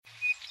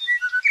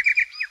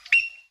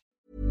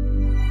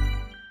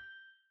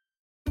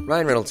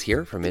Ryan Reynolds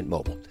here from Mint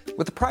Mobile.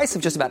 With the price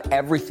of just about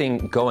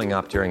everything going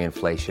up during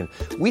inflation,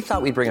 we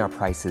thought we'd bring our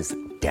prices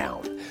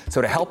down.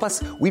 So to help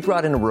us, we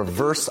brought in a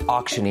reverse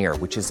auctioneer,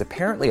 which is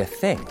apparently a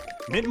thing.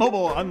 Mint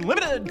Mobile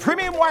Unlimited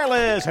Premium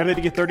Wireless. How to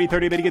get 30,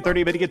 30, bit to get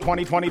 30, bit to get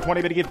 20, 20,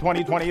 20, bit to get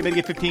 20, 20, bit to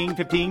get 15,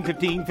 15,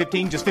 15,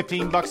 15, just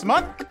 $15 a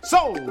month?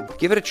 Sold!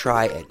 Give it a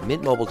try at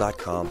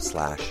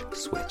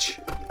mintmobile.com/switch.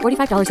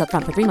 $45 up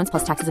front for 3 months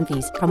plus taxes and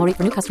fees. Promo rate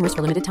for new customers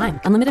for limited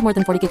time. Unlimited more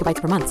than 40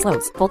 gigabytes per month.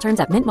 Slows full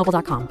terms at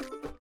mintmobile.com.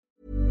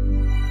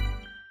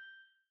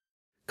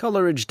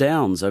 Coleridge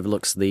Downs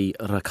overlooks the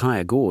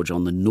Rakaya Gorge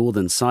on the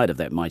northern side of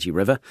that mighty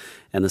river,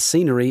 and the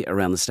scenery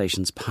around the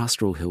station's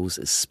pastoral hills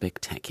is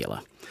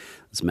spectacular.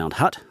 There's Mount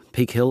Hutt,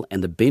 Peak Hill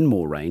and the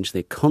Benmore Range.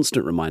 They're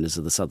constant reminders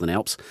of the Southern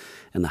Alps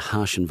and the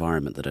harsh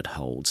environment that it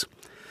holds.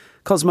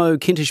 Cosmo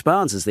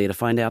Kentish-Barnes is there to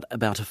find out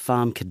about a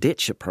farm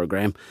cadetship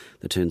program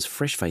that turns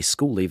fresh-faced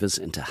school leavers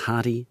into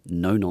hardy,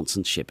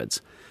 no-nonsense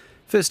shepherds.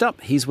 First up,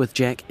 he's with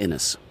Jack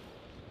Innes.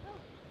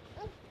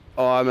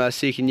 I'm a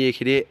second-year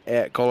cadet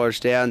at Coleridge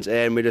Downs,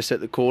 and we're just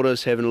at the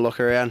quarters having a look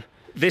around.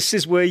 This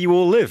is where you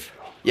all live?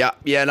 Yeah,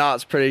 no,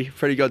 it's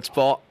pretty good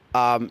spot.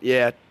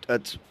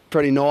 It's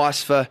pretty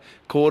nice for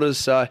quarters,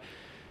 so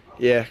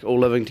yeah, all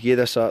living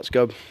together, so it's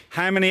good.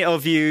 How many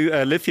of you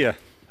live here?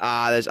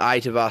 There's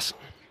 8 of us.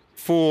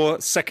 4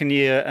 second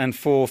year and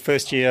 4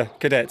 first year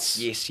cadets?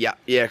 Yes, yeah,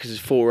 because there's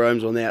 4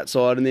 rooms on the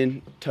outside and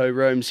then 2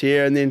 rooms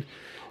here and then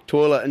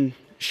toilet and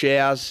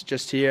showers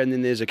just here, and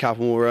then there's a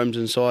couple more rooms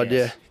inside,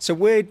 Yes. yeah. So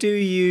where do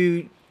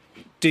you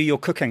do your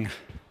cooking?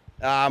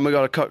 We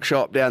got a cook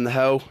shop down the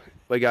hill.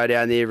 We go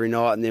down there every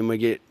night, and then we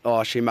get,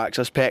 she makes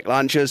us pack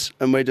lunches,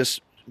 and we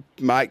just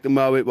make them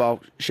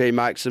she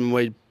makes them,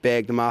 we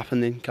bag them up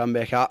and then come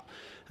back up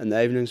in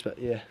the evenings, but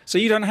yeah. So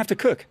you don't have to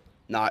cook?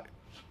 No,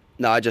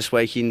 just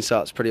weekends, so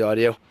it's pretty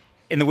ideal.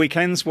 In the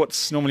weekends,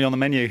 what's normally on the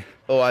menu?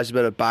 Always a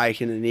bit of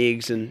bacon and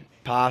eggs and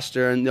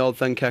pasta and the old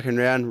thing kicking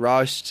around,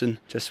 roasts and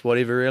just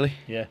whatever really.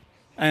 Yeah.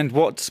 And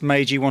what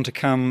made you want to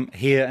come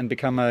here and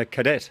become a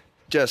cadet?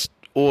 Just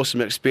awesome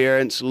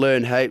experience,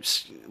 learn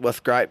heaps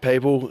with great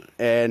people,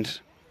 and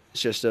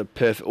it's just a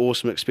perfect,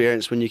 awesome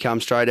experience when you come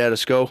straight out of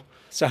school.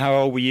 So how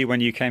old were you when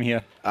you came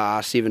here?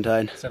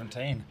 17.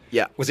 17?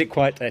 Yeah. Was it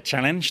quite a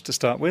challenge to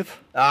start with?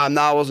 No,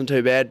 it wasn't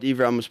too bad.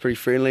 Everyone was pretty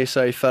friendly,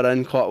 so you fit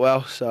in quite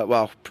well.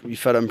 You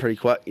fit in pretty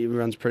quick.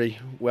 Everyone's pretty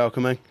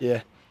welcoming,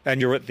 yeah. And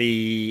you're at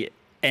the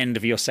end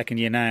of your second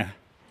year now?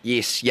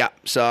 Yes, yeah.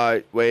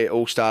 So we're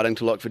all starting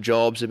to look for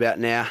jobs about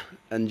now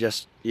and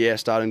just,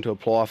 starting to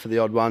apply for the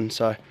odd one.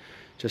 So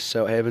just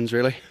so it happens,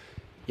 really.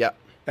 Yeah.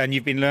 And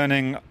you've been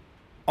learning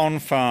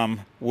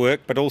on-farm work,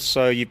 but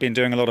also you've been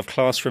doing a lot of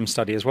classroom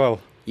study as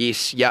well.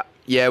 Yes, yeah.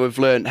 Yeah, we've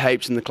learned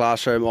heaps in the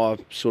classroom. I'm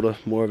sort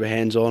of more of a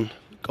hands-on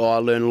guy. I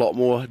learn a lot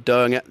more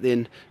doing it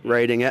than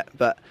reading it.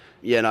 But,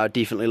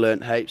 definitely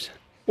learned heaps.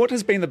 What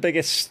has been the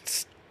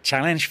biggest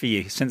challenge for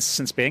you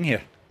since being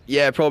here?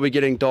 Yeah, probably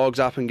getting dogs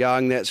up and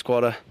going. That's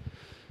quite a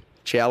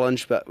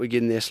challenge, but we're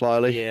getting there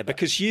slowly. Yeah,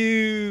 because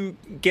you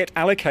get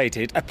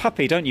allocated a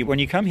puppy, don't you, when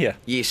you come here?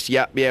 Yes,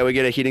 yeah, we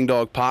get a heading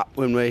dog pup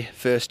when we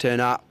first turn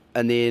up,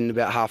 and then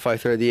about halfway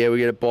through the year we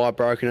get a buy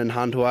broken in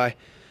hunt away,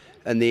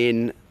 and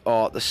then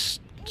at the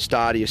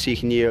start of your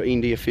second year,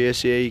 end of your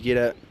first year, you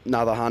get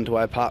another hunt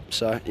away pup,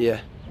 so yeah.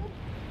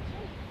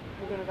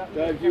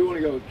 Dave, do you want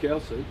to go with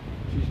Kelsey?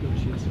 She's going to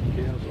shed some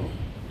cows off.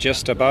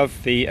 Just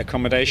above the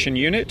accommodation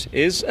unit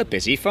is a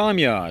busy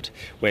farmyard,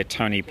 where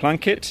Tony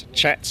Plunkett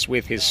chats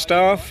with his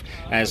staff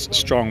as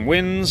strong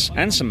winds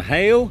and some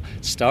hail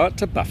start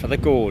to buffer the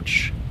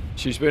gorge.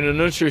 She's been an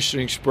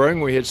interesting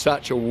spring. We had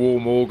such a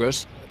warm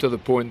August to the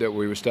point that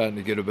we were starting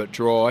to get a bit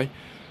dry.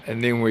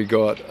 And then we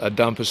got a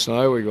dump of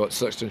snow. We got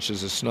 6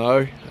 inches of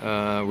snow.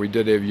 We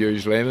did have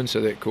used lemon,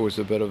 so that caused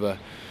a bit of an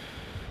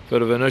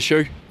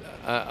issue.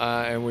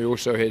 And we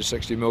also had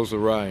 60 mils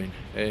of rain.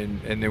 And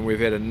then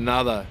we've had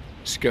another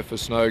skiff of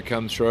snow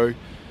come through,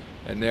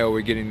 and now we're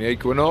getting the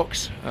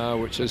equinox,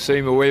 which has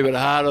seemed a wee bit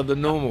harder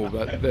than normal,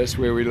 but that's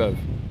where we live.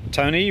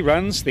 Tony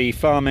runs the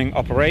farming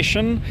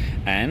operation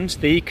and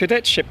the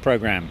cadetship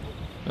program.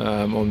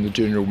 I'm the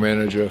general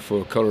manager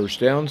for Coleridge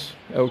Downs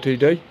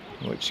Ltd,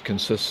 which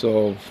consists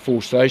of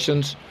 4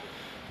 stations,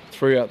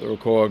 3 up the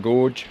Rakaya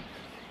Gorge.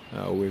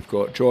 We've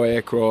got Dry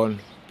Akron,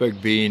 Big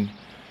Ben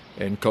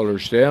and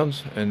Coleridge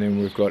Downs, and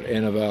then we've got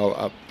Annavale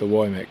up the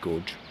Waimak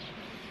Gorge.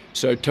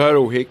 So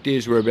total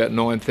hectares were about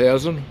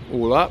 9,000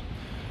 all up,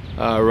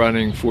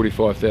 running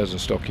 45,000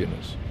 stock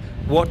units.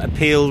 What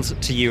appealed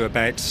to you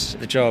about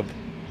the job?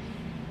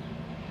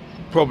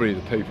 Probably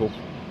the people.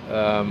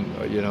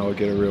 I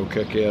get a real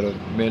kick out of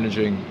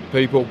managing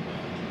people.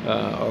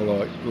 I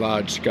like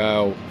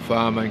large-scale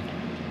farming,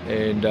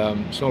 and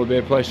it's not a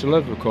bad place to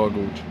live, Rakaya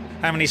Gorge.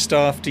 How many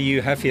staff do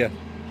you have here?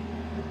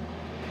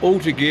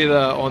 Altogether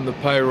on the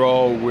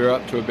payroll, we're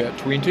up to about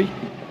 20,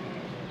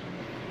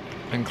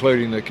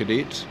 including the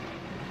cadets.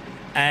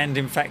 And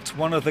in fact,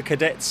 one of the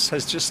cadets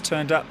has just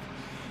turned up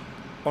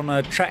on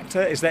a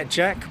tractor. Is that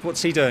Jack?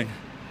 What's he doing?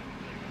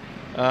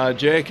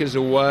 Jack is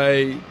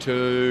away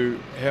to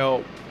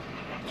help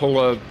pull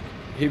a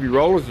heavy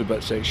rollers the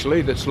bits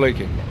actually that's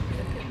leaking.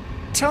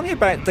 Tell me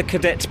about the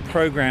cadet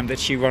program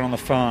that you run on the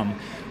farm.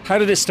 How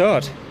did it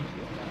start?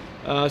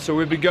 So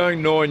we've been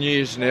going 9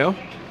 years now.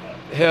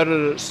 How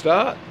did it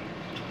start?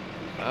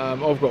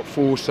 I've got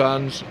 4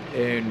 sons,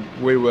 and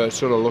we were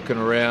sort of looking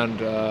around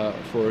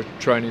for a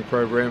training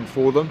program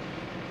for them,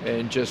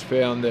 and just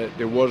found that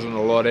there wasn't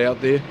a lot out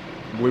there.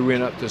 We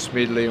went up to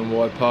Smedley and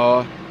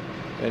Waipawa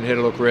and had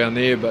a look around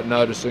there, but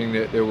noticing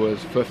that there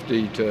was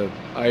 50 to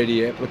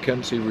 80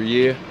 applicants every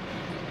year.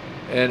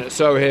 And it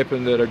so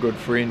happened that a good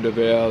friend of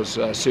ours,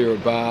 Sarah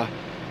Barr,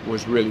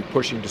 was really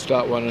pushing to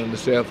start one in the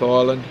South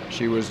Island.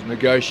 She was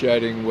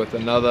negotiating with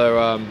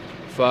another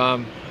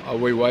farm a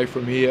wee way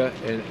from here,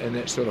 and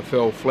that sort of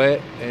fell flat,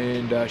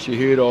 and she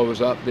heard I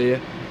was up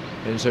there,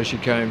 and so she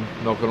came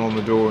knocking on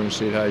the door and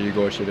said, hey, you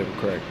guys should have a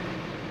crack.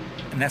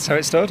 And that's how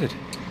it started?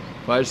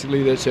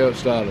 Basically, that's how it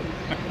started.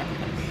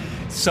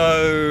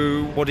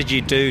 So what did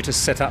you do to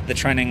set up the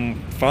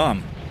training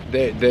farm?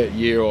 That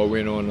year I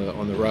went on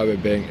the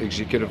Rabobank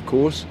executive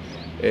course,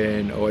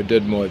 and I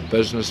did my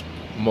business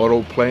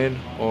model plan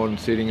on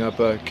setting up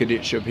a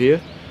cadetship here,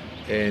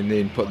 and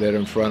then put that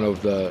in front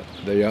of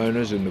the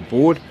owners and the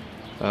board.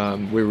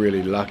 We're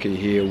really lucky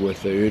here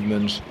with the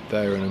Erdmans.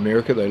 They're in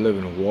America, they live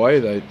in Hawaii,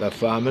 they're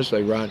farmers,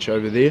 they ranch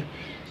over there,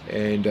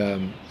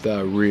 and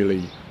they're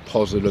really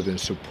positive and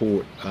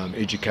support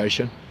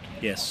education.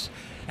 Yes.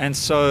 And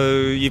so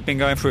you've been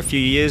going for a few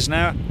years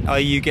now. Are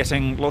you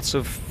getting lots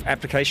of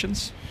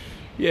applications?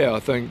 Yeah, I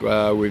think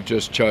we've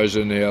just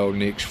chosen our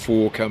next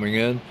 4 coming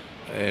in,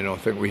 and I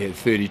think we had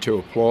 32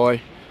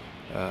 apply.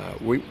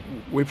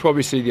 We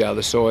probably see the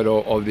other side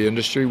of the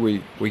industry.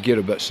 We get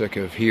a bit sick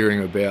of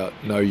hearing about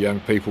no young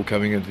people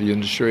coming into the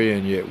industry,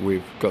 and yet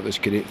we've got this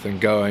cadet thing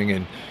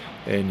going,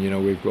 and you know,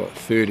 we've got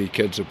 30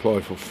 kids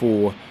apply for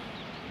 4.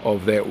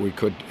 Of that, we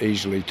could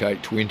easily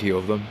take 20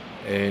 of them,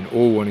 and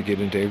all want to get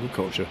into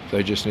agriculture.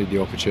 They just need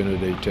the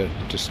opportunity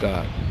to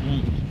start.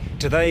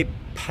 Do they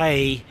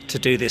pay to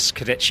do this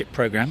cadetship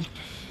program?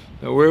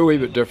 Now, we're a wee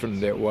bit different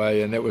in that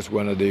way, and that was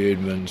one of the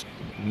Erdmans'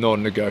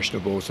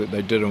 non-negotiables, that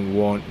they didn't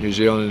want New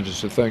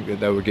Zealanders to think that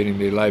they were getting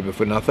their labour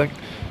for nothing.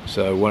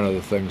 So one of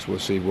the things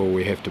was said, well,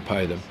 we have to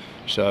pay them.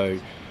 So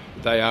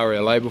they are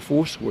our labour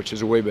force, which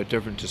is a wee bit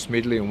different to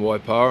Smedley and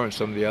Waipawa and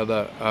some of the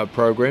other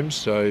programs.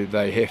 So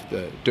they have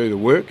to do the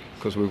work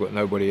because we've got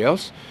nobody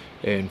else,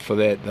 and for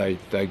that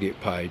they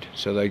get paid.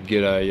 So they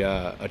get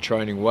a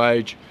training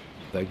wage,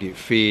 they get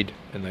fed,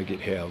 and they get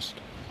housed.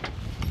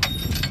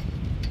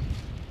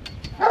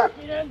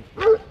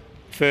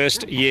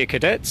 First year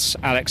cadets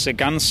Alexa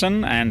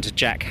Gunson and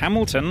Jack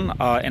Hamilton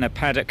are in a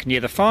paddock near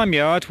the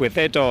farmyard with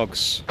their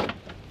dogs.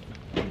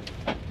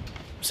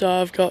 So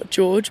I've got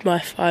George, my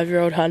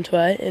 5-year-old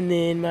Huntaway, and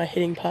then my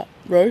heading pup,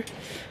 Roo.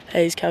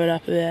 He's coming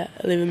up about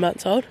 11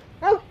 months old.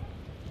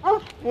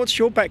 What's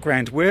your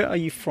background? Where are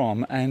you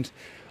from, and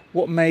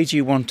what made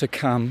you want to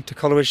come to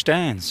Coleridge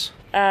Downs?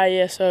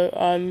 So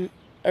I'm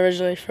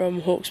originally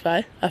from Hawke's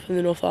Bay, up in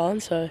the North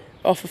Island, so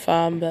off a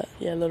farm, but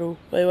a little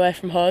way away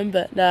from home.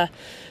 But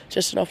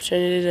just an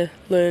opportunity to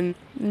learn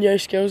new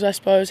skills, I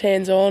suppose,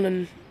 hands-on,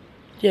 and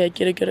get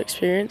a good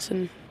experience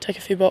and tick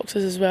a few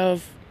boxes as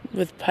well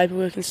with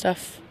paperwork and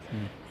stuff.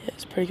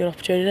 It's a pretty good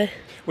opportunity.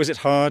 Was it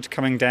hard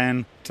coming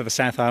down to the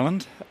South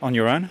Island on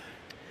your own?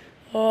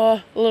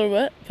 Oh, a little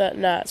bit, but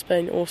it's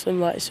been awesome.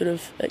 Like, sort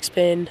of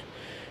expand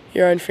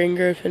your own friend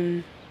group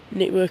and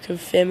network of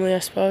family, I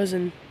suppose.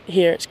 And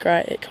here it's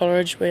great at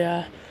Coleridge. We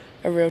are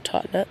a real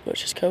tight knit,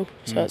 which is cool.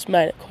 So it's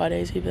made it quite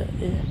easy. But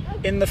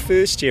in the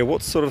first year,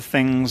 what sort of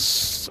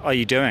things are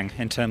you doing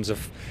in terms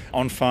of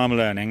on-farm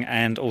learning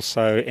and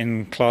also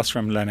in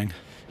classroom learning?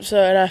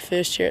 So in our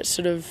first year, it's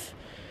sort of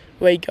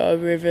we go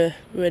wherever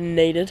we're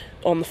needed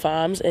on the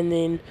farms, and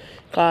then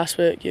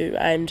classwork, you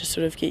aim to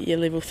sort of get your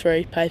level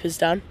 3 papers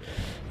done,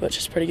 which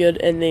is pretty good,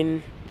 and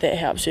then that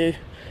helps you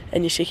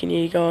in your second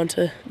year. You go on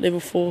to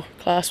level 4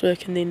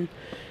 classwork, and then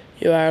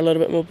you are a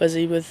little bit more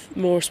busy with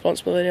more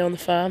responsibility on the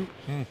farm.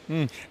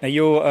 Now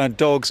your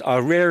dogs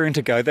are raring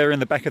to go. They're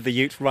in the back of the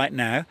ute right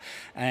now,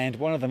 and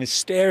one of them is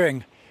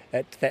staring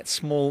at that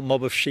small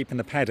mob of sheep in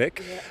the paddock.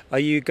 Yeah. Are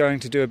you going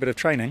to do a bit of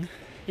training?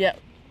 Yeah.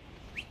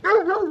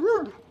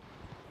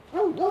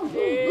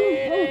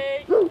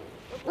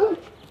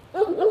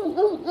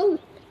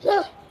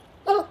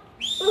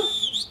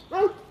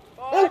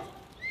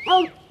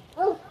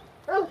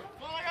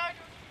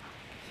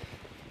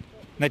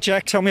 Now,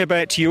 Jack, tell me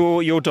about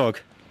your dog.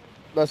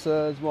 This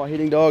is my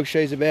heading dog.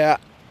 She's about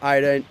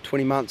 18,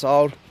 20 months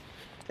old,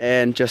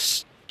 and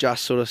just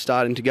sort of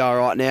starting to go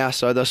right now.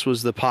 So this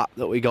was the pup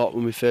that we got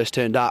when we first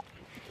turned up.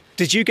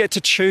 Did you get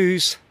to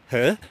choose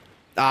her?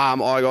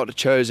 I got to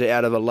choose it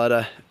out of a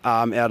litter,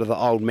 out of the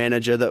old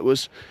manager that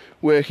was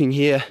working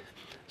here.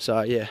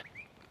 So, yeah.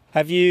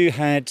 Have you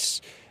had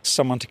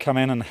someone to come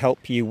in and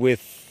help you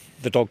with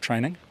the dog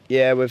training?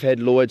 Yeah, we've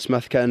had Lloyd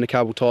Smith come in a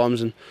couple of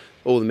times, and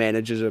all the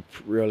managers are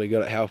really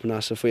good at helping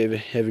us. If we ever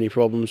have any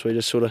problems, we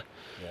just sort of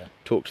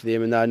talk to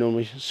them, and they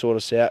normally sort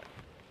us out.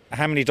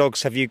 How many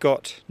dogs have you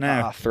got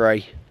now?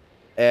 3.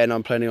 And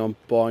I'm planning on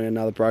buying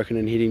another broken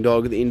and heading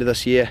dog at the end of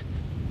this year.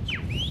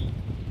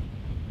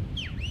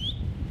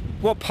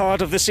 What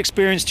part of this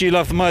experience do you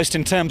love the most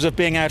in terms of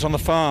being out on the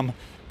farm?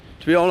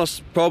 To be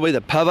honest, probably the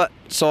pivot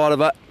side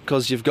of it,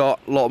 because you've got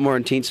a lot more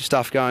intensive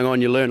stuff going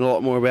on. You learn a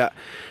lot more about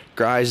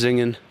grazing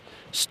and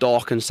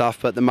stock and stuff,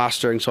 but the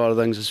mustering side of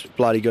things is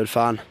bloody good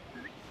fun.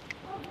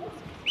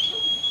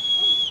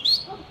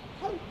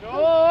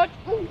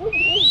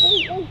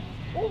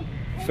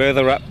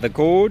 Further up the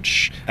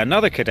gorge,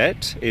 another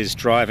cadet is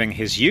driving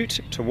his ute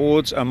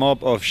towards a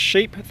mob of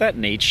sheep that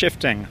need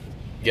shifting.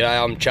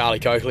 G'day, I'm Charlie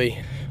Coakley.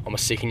 I'm a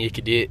second year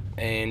cadet,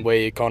 and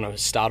we kind of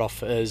start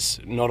off as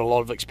not a lot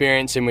of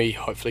experience, and we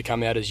hopefully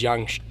come out as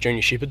young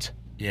junior shepherds.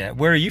 Yeah,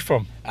 where are you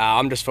from?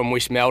 I'm just from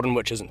West Melbourne,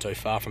 which isn't too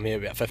far from here,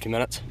 about 50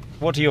 minutes.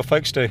 What do your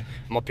folks do?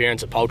 My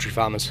parents are poultry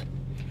farmers.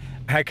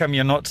 How come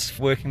you're not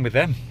working with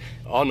them?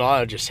 Oh no,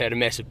 I just had a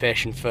massive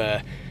passion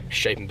for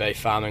sheep and beef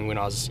farming when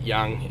I was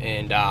young,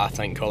 and I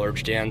think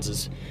Coleridge Downs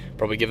has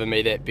probably given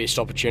me that best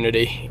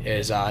opportunity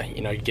as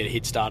to get a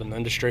head start in the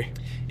industry.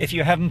 If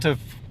you hadn't have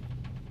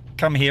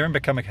come here and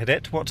become a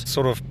cadet, what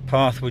sort of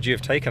path would you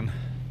have taken?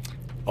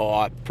 Oh,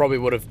 I probably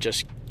would have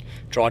just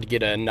tried to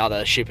get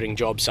another shepherding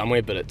job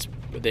somewhere, but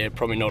they're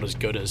probably not as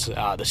good as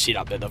the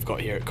setup that they've got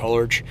here at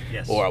Coleridge.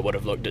 Yes. Or I would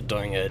have looked at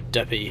doing a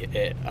dippy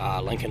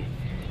at Lincoln.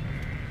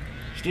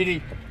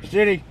 Steady,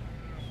 steady.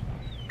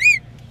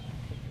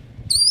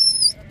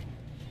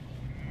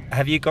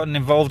 Have you gotten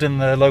involved in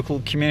the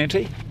local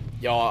community?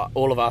 Yeah,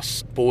 all of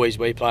us boys,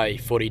 we play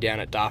footy down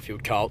at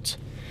Darfield Colts,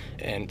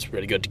 and it's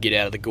really good to get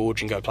out of the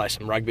gorge and go play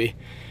some rugby.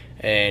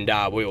 And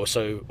we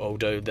also all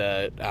do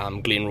the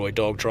Glenroy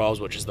dog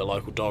trials, which is the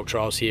local dog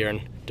trials here,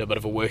 and do a bit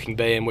of a working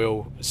bee, and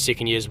we'll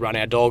second years run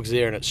our dogs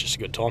there, and it's just a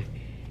good time.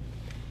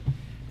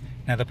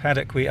 Now the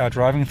paddock we are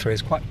driving through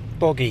is quite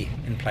boggy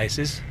in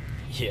places.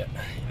 Yeah,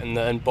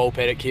 in bull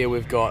paddock here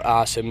we've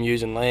got some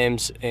ewes and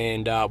lambs,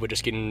 and we're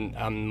just getting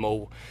them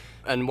all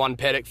in one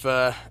paddock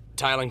for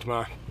tailing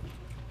tomorrow.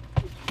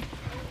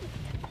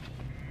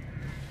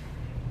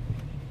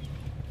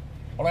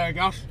 Hello,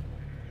 Gus.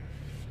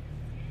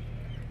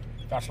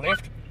 Gus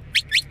left.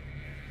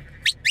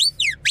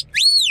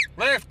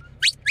 Left.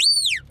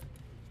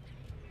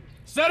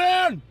 Sit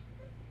down.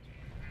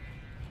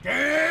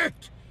 Get.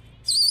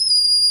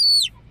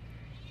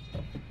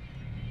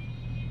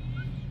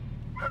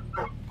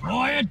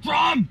 Quiet,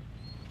 drum.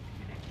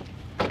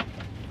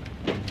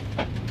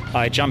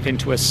 I jump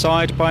into a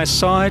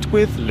side-by-side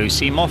with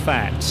Lucy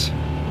Moffat.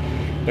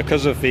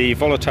 Because of the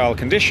volatile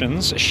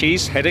conditions,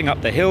 she's heading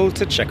up the hill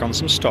to check on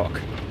some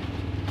stock.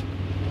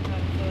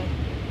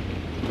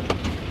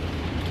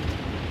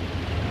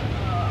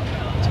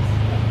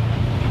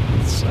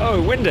 It's so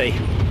windy.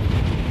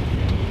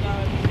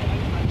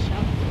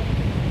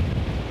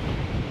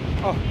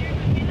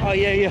 Oh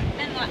yeah.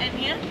 And like in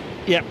here?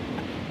 Yeah.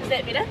 Is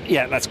that better?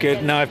 Yeah, that's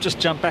good. No, I've just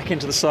jumped back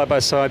into the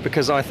side-by-side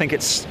because I think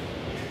it's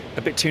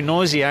a bit too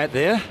noisy out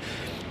there.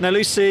 Now,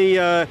 Lucy,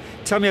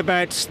 tell me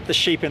about the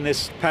sheep in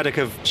this paddock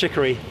of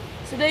chicory.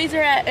 So these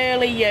are our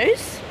early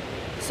ewes.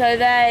 So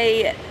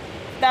they've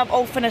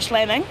all finished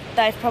lambing.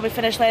 They've probably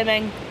finished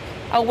lambing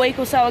a week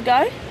or so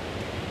ago.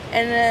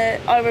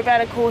 And over about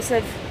a course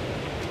of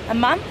a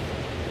month,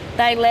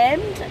 they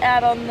lambed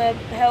out on the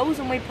hills,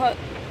 and we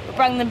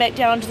bring them back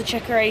down to the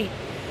chicory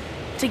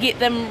to get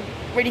them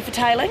ready for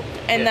tailing.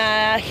 And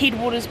they're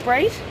headwaters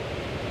breed,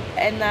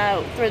 and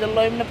they're through the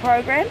Lumina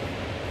program.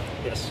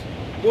 Yes.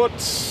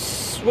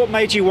 What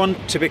made you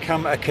want to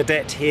become a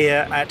cadet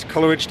here at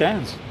Coleridge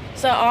Downs?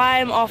 So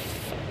I'm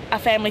off a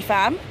family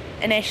farm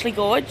in Ashley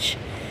Gorge,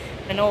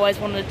 and always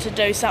wanted to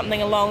do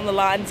something along the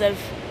lines of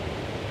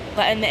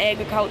like in the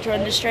agriculture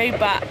industry,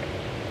 but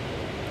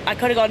I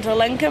could have gone to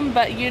Lincoln,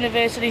 but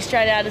university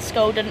straight out of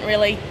school wasn't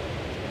really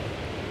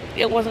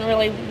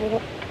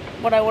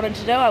what I wanted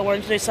to do. I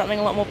wanted to do something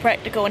a lot more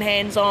practical and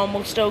hands-on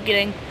while still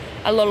getting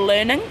a lot of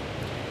learning.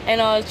 And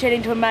I was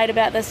chatting to a mate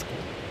about this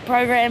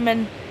program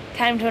and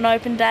came to an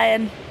open day,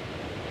 and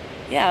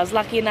I was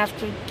lucky enough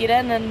to get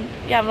in, and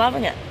I'm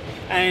loving it.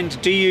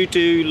 And do you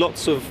do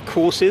lots of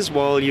courses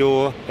while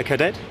you're a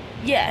cadet?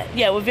 Yeah,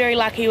 we're very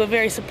lucky. We're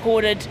very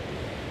supported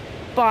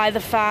by the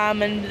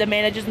farm and the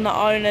managers and the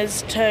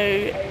owners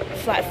to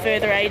like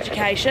further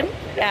education.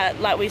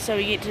 So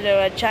we get to do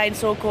a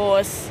chainsaw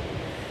course,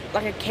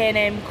 like a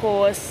Can-Am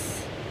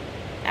course,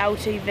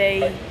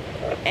 LTV,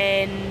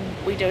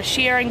 and we do a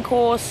shearing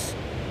course.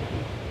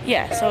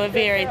 Yeah, so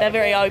they're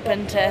very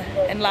open to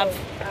and love,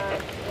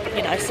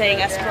 seeing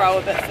us grow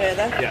a bit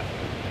further. Yeah.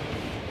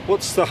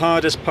 What's the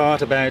hardest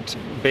part about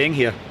being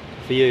here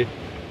for you?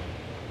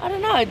 I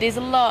don't know. There's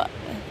a lot.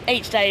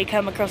 Each day you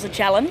come across a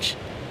challenge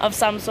of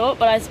some sort,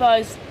 but I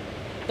suppose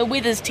the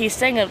weather's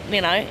testing.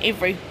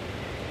 Every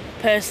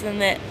person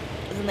that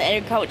is in the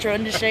agriculture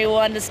industry will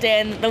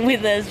understand that the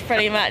weather is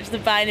pretty much the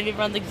bane of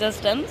everyone's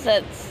existence.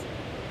 It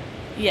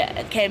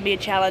can be a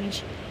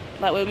challenge.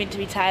 Like, we were meant to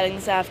be tailing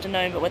this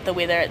afternoon, but with the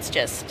weather it's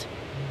just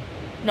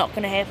not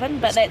going to happen,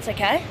 but that's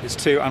okay. It's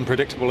too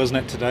unpredictable, isn't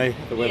it, today,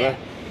 the weather?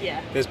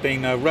 Yeah. There's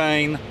been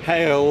rain,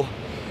 hail.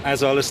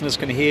 As our listeners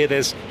can hear,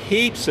 there's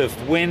heaps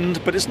of wind,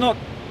 but it's not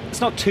It's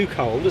not too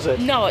cold, is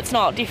it? No, it's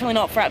not. Definitely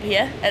not for up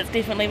here. It's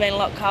definitely been a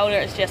lot colder.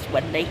 It's just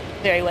windy,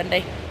 very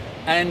windy.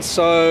 And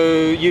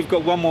so you've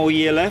got one more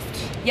year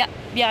left? Yep,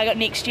 yeah, I got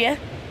next year.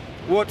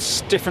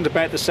 What's different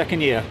about the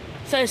second year?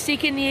 So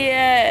second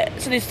year,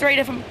 so there's 3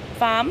 different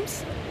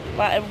farms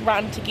like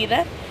run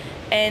together,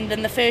 and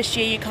in the first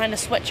year you kind of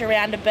switch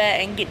around a bit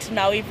and get to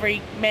know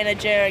every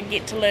manager and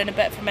get to learn a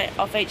bit from it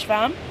off each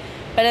farm.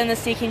 But in the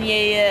second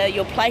year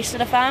you're placed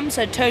at a farm,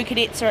 so 2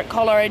 cadets are at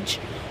Coleridge,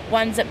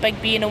 one's at Big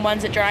Ben and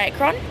one's at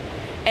Dryacron,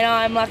 and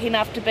I'm lucky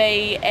enough to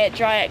be at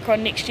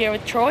Dryacron next year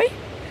with Troy,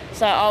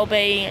 so I'll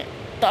be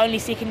the only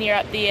second year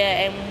up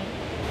there, and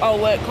I'll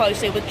work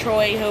closely with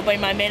Troy, who'll be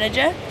my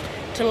manager,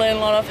 to learn a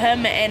lot of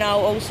him, and I'll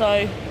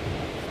also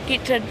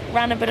get to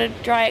run a bit of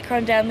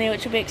Dryacron down there,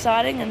 which will be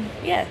exciting, and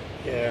yeah.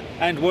 Yeah.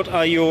 And what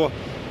are your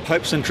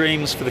hopes and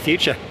dreams for the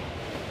future?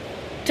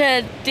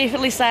 To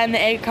definitely stay in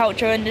the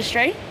agricultural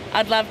industry.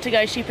 I'd love to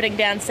go shepherding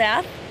down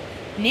south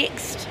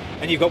next.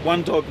 And you've got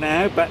 1 dog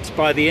now, but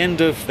by the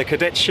end of the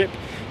cadetship,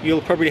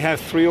 you'll probably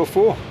have 3 or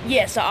 4.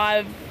 Yeah, so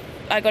I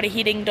got a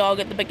heading dog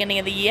at the beginning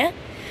of the year,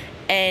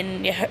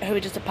 and who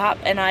was just a pup,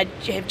 and I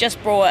have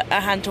just brought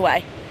a hunt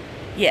away.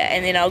 Yeah,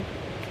 and then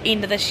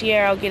end of this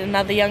year I'll get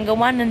another younger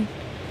one, and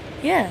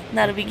yeah,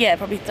 that'll be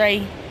probably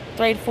 3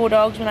 to 4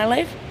 dogs when I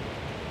leave.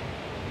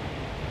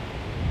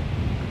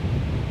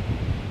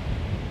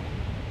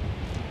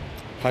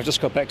 I've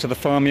just got back to the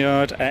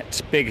farmyard at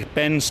Big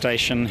Ben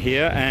station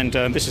here, and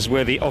this is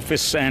where the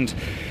office and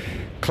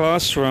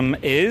classroom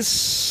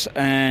is,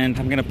 and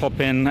I'm going to pop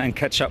in and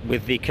catch up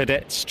with the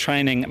cadets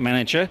training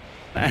manager,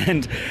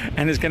 and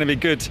it's going to be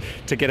good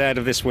to get out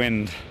of this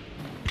wind.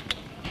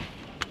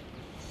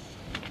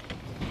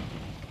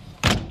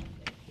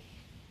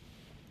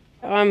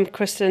 I'm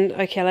Kristen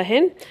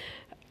O'Callaghan.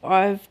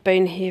 I've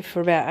been here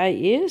for about 8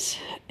 years,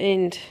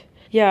 and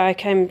yeah, I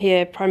came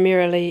here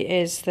primarily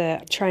as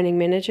the training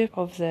manager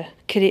of the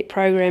cadet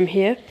program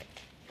here,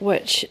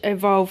 which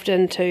evolved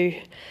into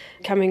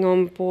coming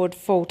on board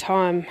full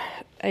time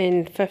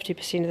and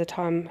 50% of the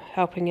time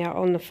helping out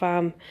on the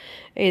farm,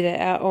 either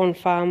out on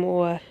farm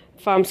or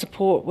farm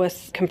support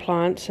with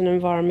compliance and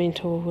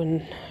environmental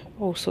and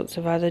all sorts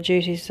of other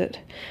duties that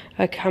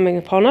are coming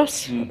upon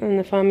us in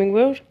the farming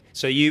world.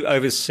 So you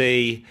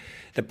oversee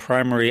the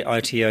primary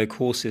ITO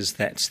courses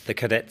that the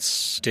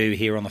cadets do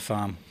here on the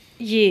farm?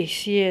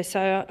 Yes, yeah.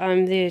 So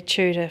I'm their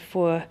tutor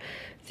for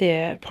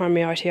their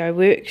primary ITO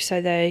work. So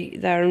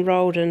they're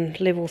enrolled in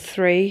level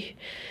 3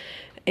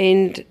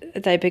 and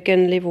they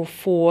begin level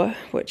 4,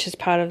 which is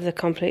part of the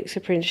complex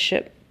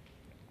apprenticeship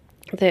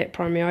that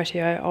primary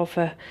ITO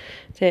offer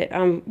that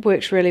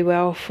works really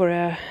well for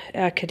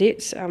our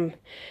cadets.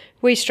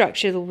 We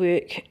structure the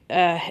work,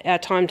 our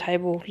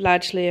timetable,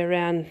 largely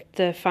around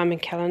the farming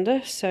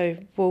calendar, so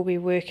we'll be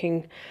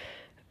working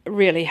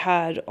really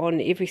hard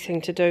on everything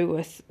to do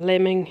with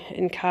lambing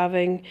and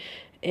calving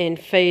and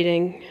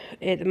feeding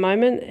at the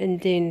moment,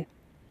 and then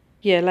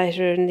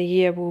later in the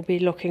year we'll be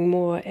looking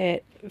more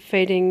at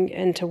feeding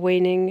into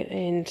weaning,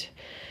 and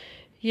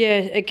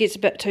it gets a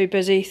bit too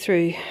busy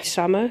through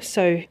summer,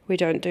 so we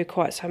don't do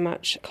quite so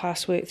much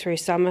classwork through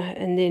summer,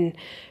 and then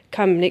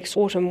come next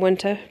autumn,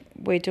 winter,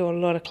 we do a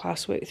lot of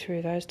classwork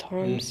through those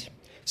times.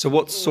 So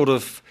what sort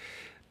of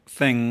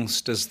things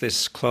does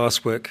this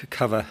classwork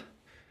cover?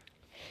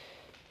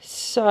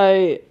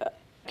 So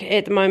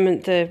at the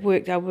moment, the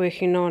work they're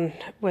working on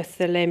with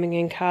the lambing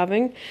and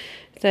calving,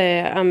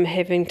 they're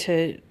having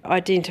to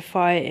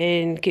identify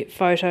and get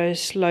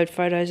photos, load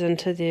photos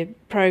into their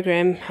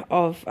program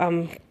of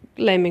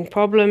lambing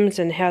problems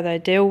and how they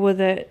deal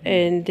with it,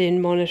 and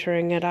then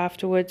monitoring it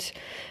afterwards.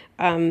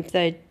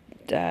 They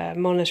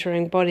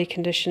monitoring body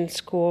condition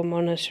score,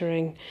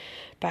 monitoring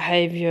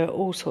behaviour,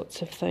 all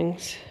sorts of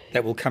things.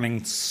 That will come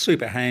in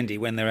super handy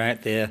when they're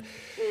out there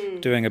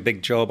doing a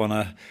big job on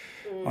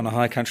a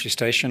high country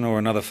station or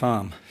another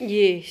farm.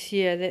 Yes,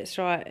 yeah, that's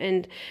right.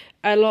 And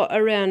a lot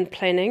around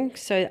planning,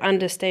 so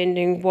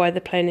understanding why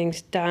the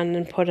planning's done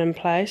and put in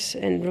place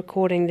and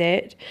recording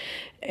that,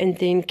 and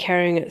then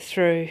carrying it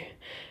through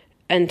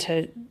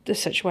into the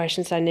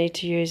situations they need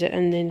to use it,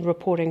 and then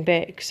reporting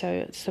back. So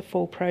it's the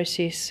full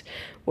process,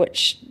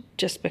 which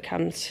just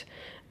becomes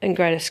in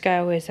greater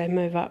scale as they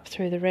move up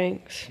through the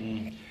ranks.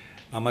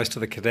 Are most of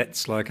the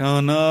cadets like,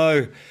 oh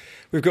no,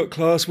 we've got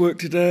class work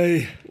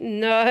today?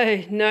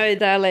 No,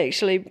 they'll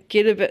actually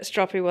get a bit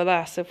stroppy with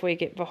us if we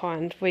get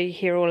behind. We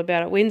hear all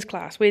about it. When's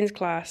class?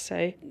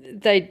 So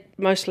they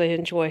mostly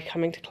enjoy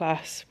coming to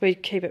class. We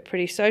keep it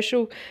pretty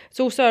social. It's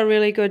also a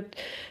really good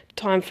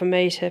time for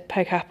me to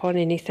pick up on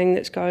anything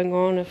that's going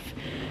on. If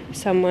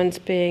someone's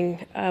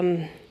being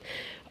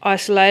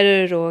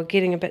isolated or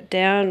getting a bit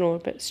down or a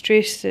bit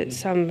stressed,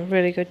 it's a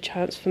really good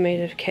chance for me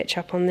to catch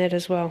up on that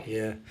as well.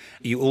 Yeah.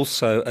 You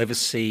also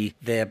oversee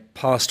their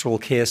pastoral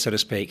care, so to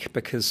speak,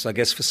 because I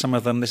guess for some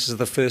of them this is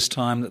the first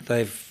time that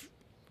they've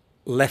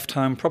left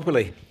home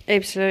properly.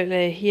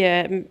 Absolutely,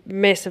 yeah.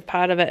 Massive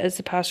part of it is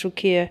the pastoral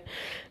care.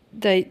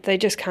 They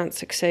just can't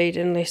succeed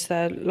unless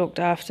they're looked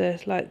after.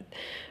 Like,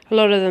 A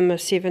lot of them are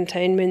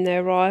 17 when they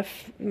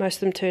arrive. Most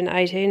of them turn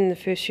 18 in the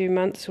first few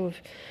months or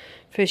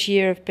first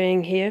year of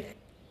being here.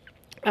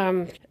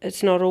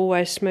 It's not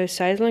always smooth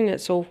sailing.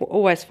 It's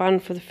always fun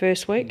for the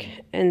first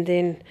week, and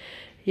then,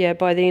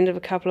 by the end of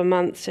a couple of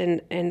months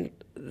and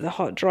the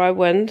hot, dry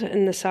wind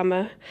in the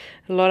summer,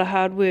 a lot of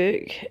hard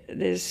work.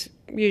 There's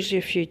usually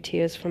a few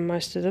tears from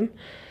most of them,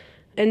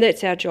 and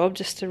that's our job,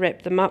 just to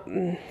wrap them up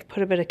and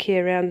put a bit of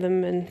care around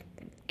them and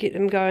get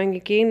them going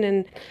again.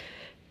 And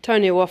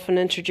Tony will often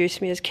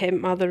introduce me as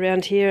camp mother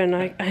around here, and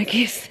I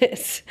guess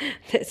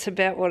that's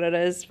about what it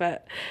is.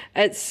 But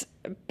it's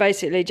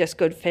basically just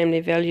good family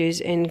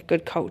values and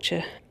good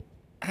culture.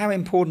 How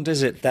important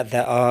is it that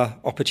there are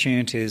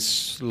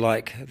opportunities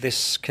like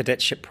this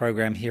cadetship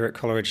program here at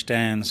Coleridge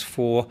Downs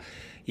for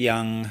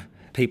young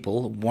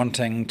people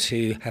wanting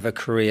to have a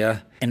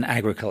career in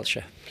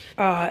agriculture?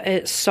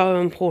 It's so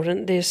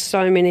important. There's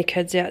so many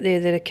kids out there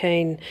that are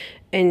keen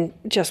and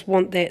just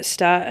want that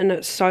start, and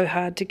it's so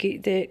hard to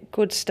get that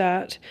good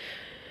start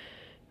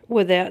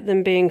without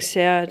them being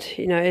soured.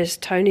 You know, as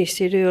Tony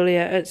said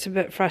earlier, it's a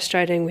bit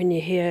frustrating when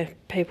you hear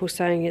people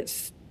saying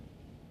it's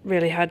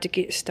really hard to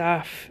get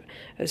staff.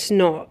 It's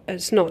not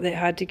that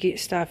hard to get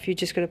staff. You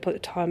just got to put the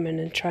time in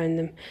and train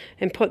them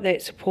and put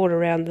that support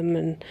around them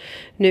and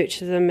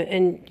nurture them,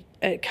 and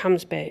it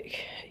comes back.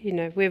 You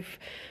know,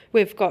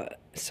 we've got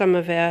some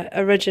of our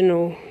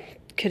original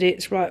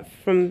cadets right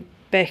from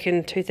back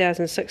in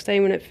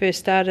 2016 when it first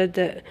started,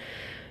 that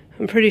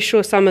I'm pretty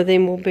sure some of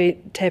them will be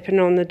tapping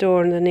on the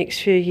door in the next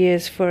few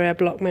years for our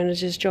block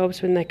managers'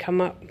 jobs when they come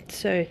up.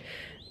 So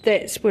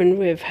that's when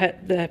we've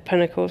hit the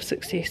pinnacle of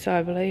success,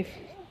 I believe.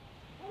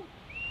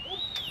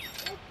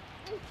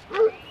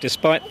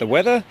 Despite the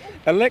weather,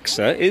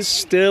 Alexa is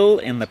still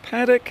in the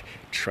paddock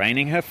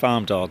training her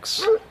farm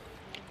dogs.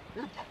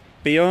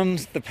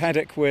 Beyond the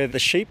paddock where the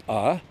sheep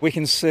are, we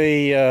can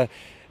see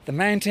the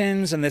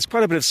mountains, and there's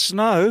quite a bit of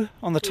snow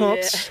on the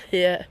tops.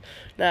 Yeah.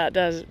 No, it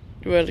does.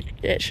 We're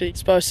actually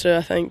supposed to,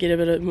 I think, get a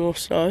bit more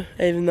snow,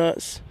 even though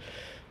it's,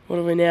 what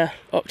are we now,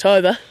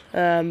 October.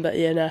 But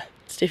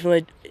it's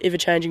definitely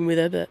ever-changing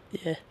weather, but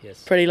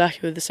yes. Pretty lucky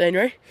with the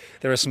scenery.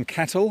 There are some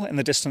cattle in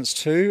the distance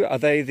too. Are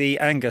they the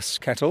Angus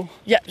cattle?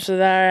 Yep, so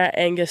they're our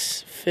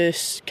Angus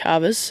first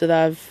calvers, so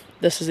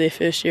this is their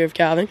first year of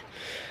calving.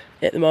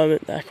 At the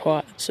moment, they're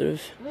quite sort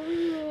of,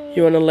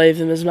 you want to leave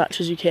them as much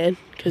as you can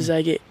because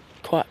they get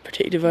quite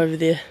protective over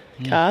their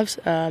calves.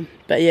 So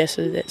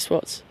that's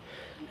what's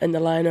in the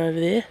lane over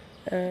there.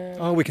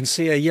 We can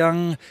see a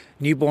young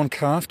newborn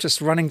calf just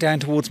running down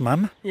towards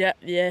mum. Yeah,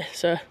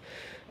 so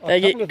they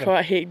get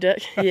quite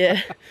hectic,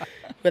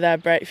 with our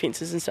brake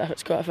fences and stuff.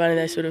 It's quite funny,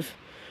 they sort of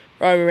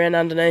roam around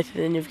underneath,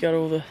 and then you've got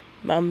all the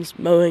mums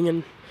mooing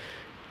and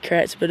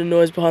creates a bit of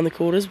noise behind the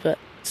quarters, but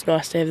it's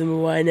nice to have them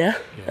away now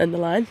in the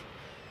lane.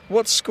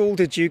 What school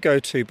did you go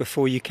to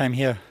before you came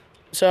here?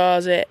 So I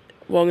was at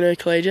Wanganui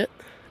Collegiate,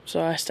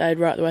 so I stayed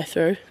right the way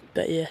through.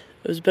 But it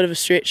was a bit of a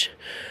stretch,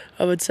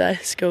 I would say.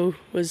 School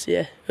was,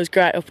 it was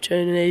great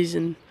opportunities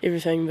and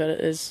everything, but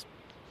it is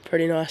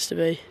pretty nice to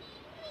be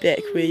back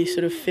where you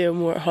sort of feel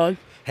more at home.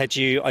 Had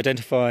you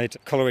identified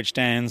Coleridge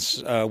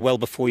Downs well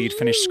before you'd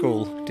finished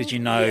school? Did you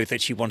know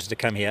that you wanted to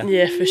come here?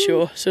 Yeah, for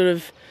sure.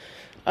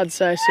 I'd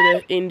say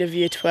end of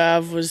year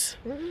 12 was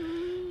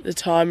the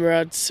time where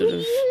I'd sort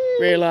of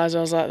realised,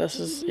 I was like, this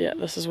is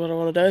what I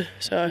want to do.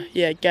 So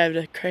gave it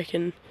a crack,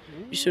 and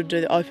you sort of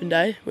do the open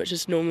day, which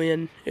is normally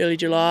in early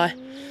July,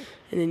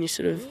 and then you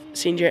sort of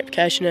send your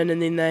application in,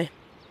 and then they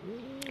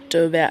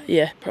do about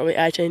probably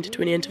 18 to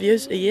 20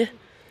 interviews a year.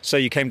 So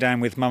you came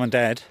down with mum and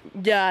dad?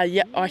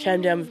 Yeah, I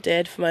came down with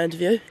dad for my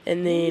interview,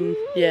 and then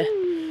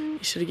you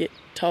sort of get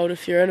told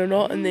if you're in or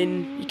not, and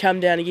then you come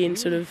down again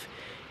sort of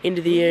end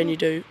of the year, and you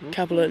do a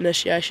couple of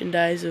initiation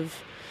days of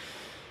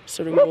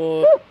sort of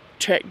more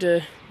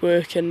tractor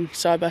work and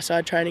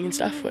side-by-side training and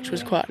stuff, which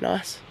was quite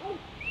nice.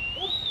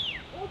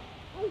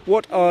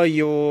 What are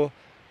your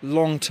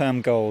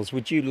long-term goals?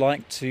 Would you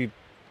like to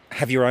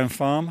have your own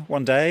farm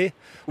one day?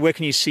 Where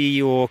can you see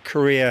your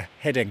career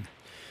heading?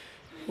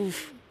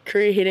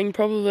 Career heading,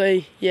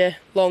 probably,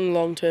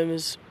 long term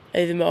is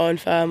either my own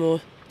farm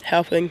or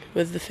helping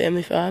with the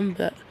family farm,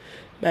 but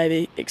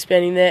maybe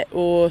expanding that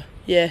or,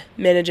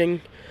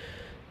 managing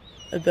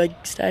a big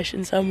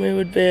station somewhere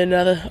would be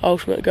another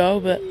ultimate goal,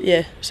 but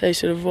see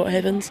sort of what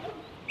happens.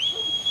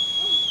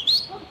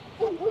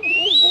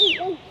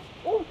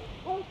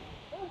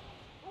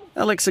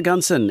 Alexa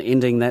Gunson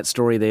ending that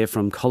story there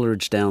from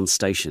Coleridge Downs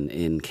Station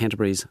in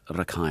Canterbury's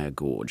Rakaya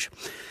Gorge.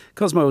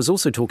 Cosmo was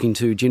also talking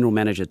to General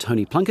Manager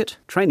Tony Plunkett,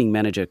 Training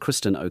Manager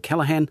Kristen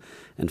O'Callaghan,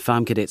 and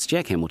Farm Cadets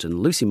Jack Hamilton,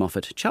 Lucy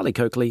Moffat, Charlie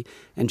Coakley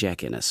and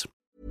Jack Ennis.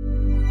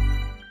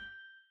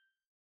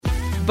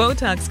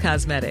 Botox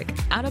Cosmetic,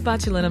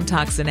 out-of-botulinum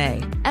toxin A,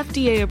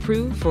 FDA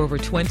approved for over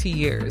 20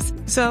 years.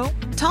 So,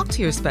 talk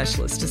to your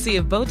specialist to see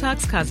if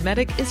Botox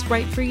Cosmetic is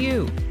right for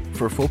you.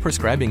 For full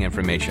prescribing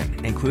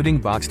information, including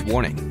boxed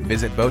warning,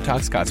 visit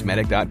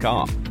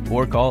BotoxCosmetic.com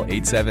or call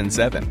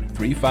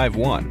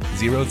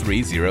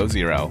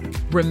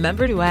 877-351-0300.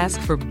 Remember to ask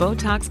for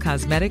Botox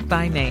Cosmetic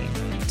by name.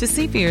 To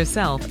see for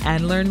yourself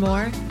and learn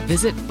more,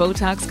 visit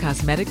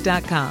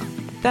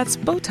BotoxCosmetic.com. That's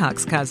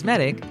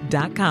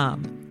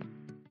BotoxCosmetic.com.